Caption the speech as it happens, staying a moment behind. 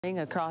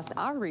across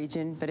our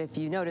region, but if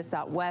you notice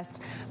out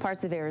west,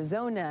 parts of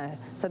Arizona,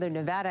 southern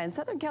Nevada, and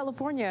southern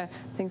California,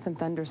 seeing some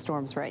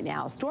thunderstorms right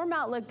now. Storm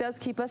outlook does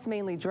keep us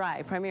mainly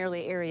dry,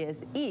 primarily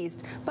areas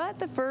east, but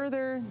the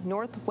further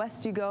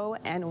northwest you go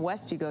and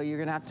west you go, you're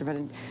going to have to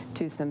run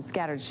into some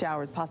scattered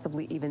showers,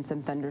 possibly even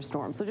some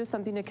thunderstorms. So just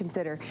something to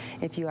consider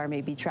if you are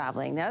maybe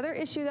traveling. The other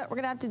issue that we're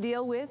going to have to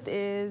deal with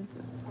is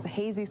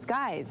hazy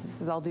skies.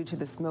 This is all due to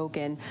the smoke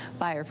and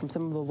fire from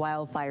some of the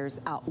wildfires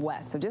out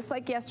west. So just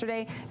like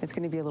yesterday, it's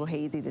going to be a little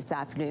hazy this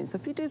afternoon. So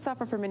if you do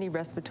suffer from any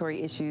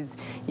respiratory issues,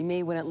 you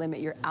may want to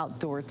limit your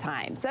outdoor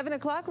time. 7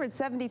 o'clock, we're at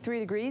 73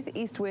 degrees,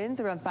 east winds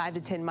around 5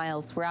 to 10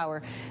 miles per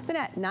hour. Then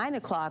at 9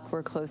 o'clock,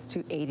 we're close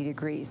to 80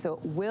 degrees. So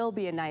it will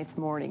be a nice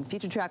morning.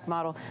 Future track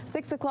model,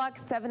 6 o'clock,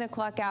 7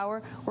 o'clock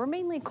hour, we're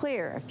mainly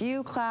clear. A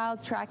few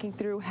clouds tracking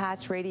through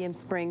Hatch, Radium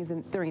Springs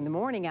during the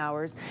morning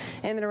hours.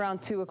 And then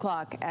around 2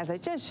 o'clock, as I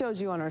just showed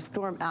you on our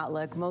storm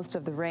outlook, most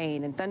of the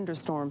rain and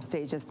thunderstorm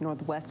stage just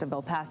northwest of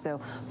El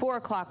Paso. 4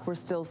 o'clock, we're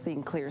still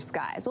seeing clear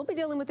skies. We'll be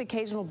dealing with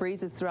occasional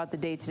breezes throughout the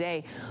day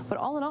today, but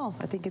all in all,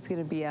 I think it's going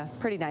to be a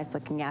pretty nice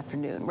looking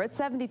afternoon. We're at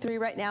 73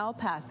 right now, El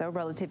Paso.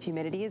 Relative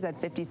humidity is at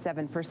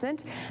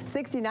 57%,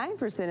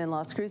 69% in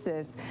Las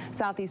Cruces.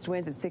 Southeast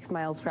winds at 6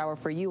 miles per hour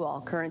for you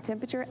all. Current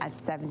temperature at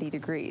 70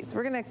 degrees.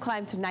 We're going to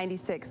climb to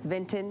 96,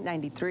 Vinton,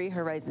 93,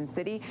 Horizon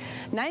City,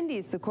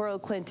 90, Socorro,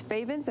 Clint,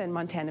 Favens, and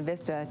Montana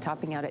Vista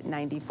topping out at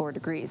 94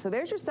 degrees. So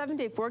there's your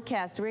 7-day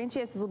forecast. Rain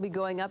chances will be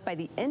going up by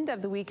the end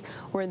of the week.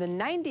 We're in the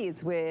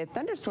 90s with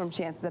thunderstorm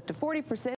chances up to 40%.